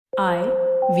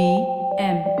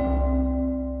IVM.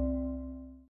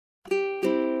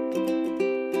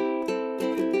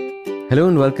 Hello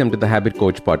and welcome to the Habit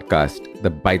Coach Podcast, the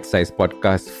bite-sized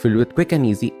podcast filled with quick and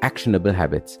easy actionable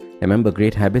habits. Remember,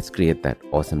 great habits create that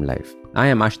awesome life. I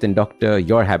am Ashdin Doctor,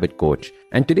 your habit coach,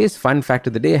 and today's fun fact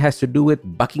of the day has to do with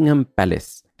Buckingham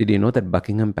Palace. Did you know that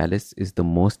Buckingham Palace is the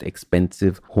most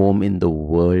expensive home in the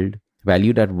world,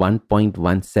 valued at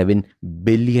 1.17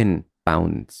 billion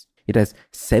pounds? It has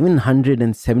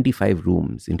 775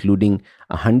 rooms, including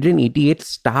 188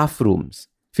 staff rooms,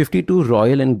 52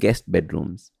 royal and guest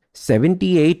bedrooms,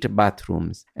 78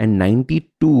 bathrooms, and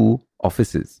 92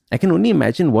 offices. I can only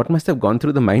imagine what must have gone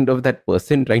through the mind of that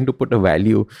person trying to put a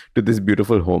value to this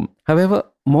beautiful home. However,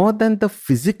 more than the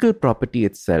physical property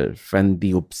itself and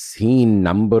the obscene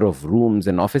number of rooms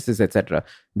and offices, etc.,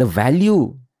 the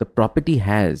value the property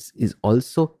has is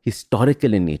also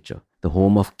historical in nature. The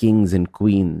home of kings and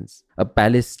queens, a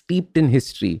palace steeped in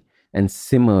history and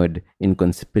simmered in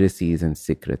conspiracies and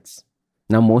secrets.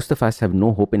 Now, most of us have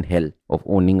no hope in hell of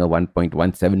owning a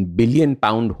 1.17 billion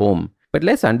pound home. But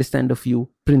let's understand a few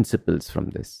principles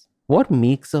from this. What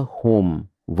makes a home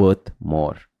worth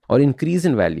more or increase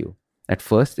in value? At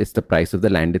first, it's the price of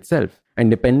the land itself. And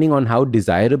depending on how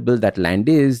desirable that land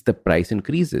is, the price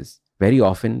increases. Very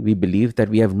often, we believe that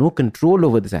we have no control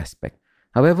over this aspect.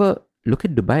 However, look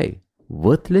at Dubai.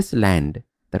 Worthless land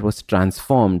that was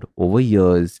transformed over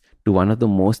years to one of the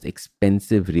most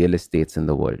expensive real estates in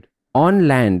the world. On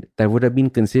land that would have been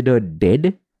considered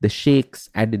dead, the sheikhs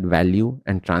added value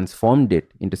and transformed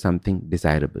it into something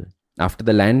desirable. After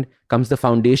the land comes the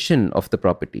foundation of the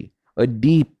property. A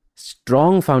deep,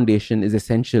 strong foundation is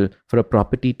essential for a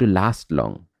property to last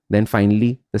long. Then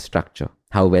finally, the structure.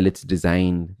 How well it's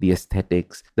designed, the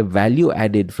aesthetics, the value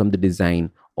added from the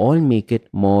design all make it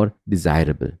more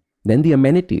desirable. Then the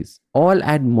amenities all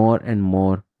add more and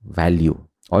more value,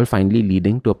 all finally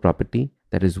leading to a property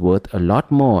that is worth a lot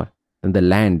more than the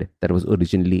land that was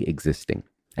originally existing.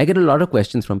 I get a lot of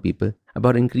questions from people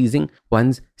about increasing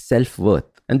one's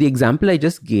self-worth. And the example I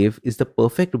just gave is the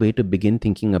perfect way to begin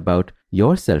thinking about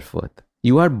your self-worth.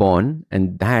 You are born,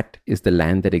 and that is the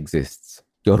land that exists.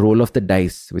 Your roll of the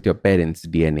dice with your parents'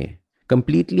 DNA.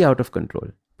 Completely out of control.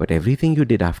 But everything you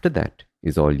did after that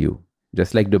is all you.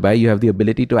 Just like Dubai, you have the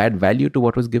ability to add value to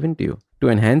what was given to you, to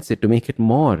enhance it, to make it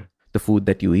more. The food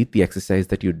that you eat, the exercise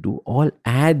that you do, all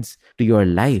adds to your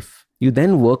life. You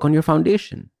then work on your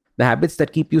foundation. The habits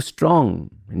that keep you strong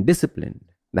and disciplined.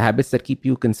 The habits that keep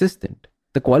you consistent.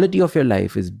 The quality of your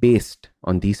life is based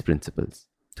on these principles.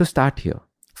 So start here.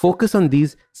 Focus on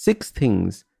these 6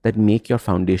 things that make your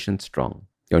foundation strong.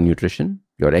 Your nutrition,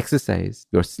 your exercise,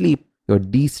 your sleep, your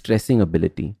de-stressing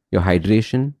ability, your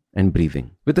hydration, and breathing.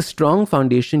 With a strong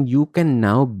foundation, you can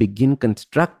now begin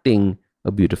constructing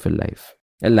a beautiful life.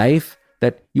 A life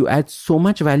that you add so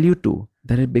much value to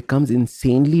that it becomes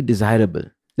insanely desirable.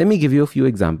 Let me give you a few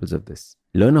examples of this.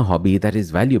 Learn a hobby that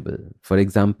is valuable. For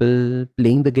example,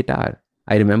 playing the guitar.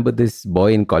 I remember this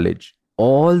boy in college.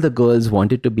 All the girls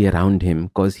wanted to be around him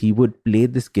because he would play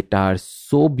this guitar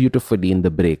so beautifully in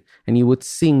the break and he would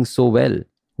sing so well.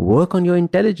 Work on your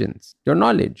intelligence, your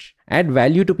knowledge. Add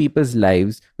value to people's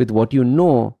lives with what you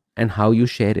know and how you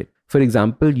share it. For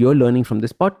example, you're learning from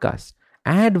this podcast.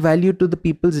 Add value to the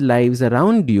people's lives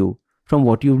around you from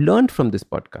what you've learned from this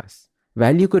podcast.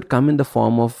 Value could come in the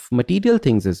form of material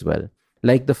things as well,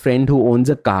 like the friend who owns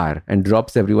a car and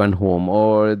drops everyone home,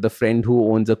 or the friend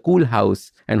who owns a cool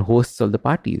house and hosts all the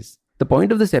parties. The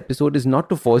point of this episode is not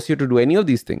to force you to do any of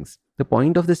these things. The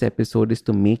point of this episode is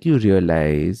to make you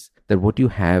realize that what you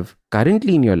have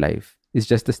currently in your life is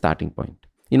just the starting point.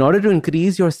 In order to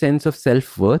increase your sense of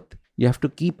self-worth, you have to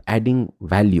keep adding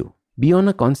value. Be on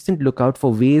a constant lookout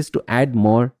for ways to add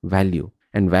more value.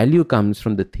 And value comes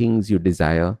from the things you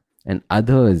desire and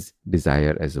others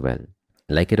desire as well.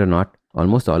 Like it or not,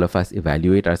 almost all of us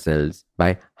evaluate ourselves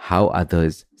by how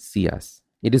others see us.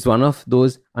 It is one of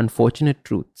those unfortunate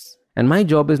truths. And my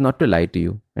job is not to lie to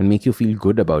you and make you feel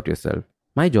good about yourself.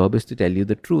 My job is to tell you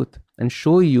the truth and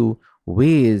show you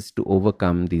ways to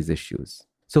overcome these issues.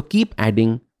 So keep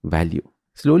adding value.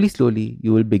 Slowly,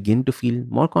 you will begin to feel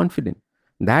more confident.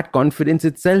 That confidence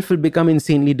itself will become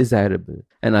insanely desirable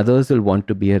and others will want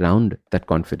to be around that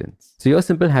confidence. So your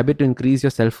simple habit to increase your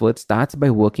self-worth starts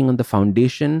by working on the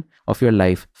foundation of your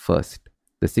life first.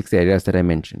 The 6 areas that I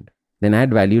mentioned. Then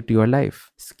add value to your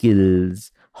life.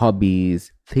 Skills,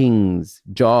 hobbies, things,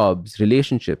 jobs,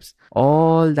 relationships,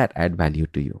 all that add value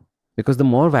to you. Because the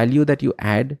more value that you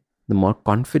add, the more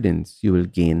confidence you will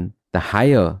gain, the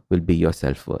higher will be your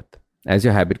self-worth. As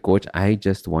your habit coach, I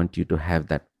just want you to have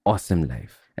that awesome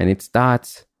life. And it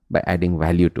starts by adding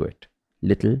value to it.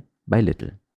 little by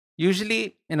little.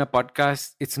 Usually in a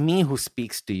podcast, it's me who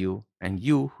speaks to you and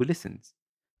you who listens.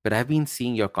 But I've been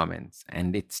seeing your comments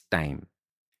and it's time.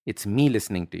 It's me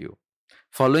listening to you.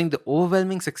 Following the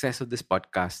overwhelming success of this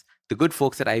podcast, the good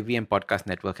folks at IVM Podcast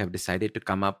Network have decided to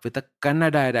come up with a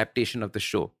Kannada adaptation of the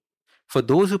show for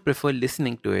those who prefer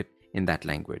listening to it in that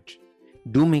language.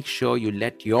 Do make sure you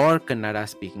let your Kannada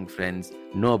speaking friends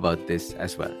know about this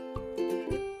as well.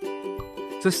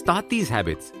 So start these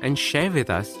habits and share with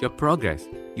us your progress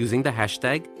using the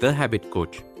hashtag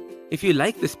 #TheHabitCoach. If you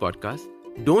like this podcast,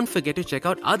 don't forget to check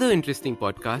out other interesting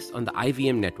podcasts on the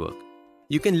IVM network.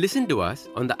 You can listen to us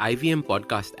on the IVM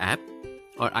Podcast app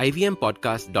or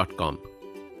ivmpodcast.com.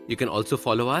 You can also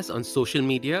follow us on social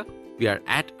media. We are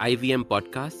at IVM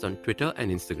Podcasts on Twitter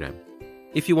and Instagram.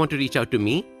 If you want to reach out to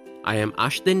me, I am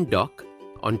Ashdin Doc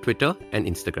on Twitter and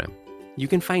Instagram. You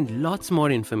can find lots more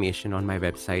information on my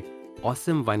website,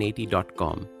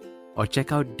 awesome180.com, or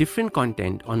check out different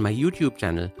content on my YouTube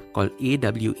channel called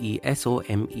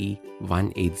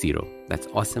AWESOME180. That's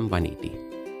Awesome 180.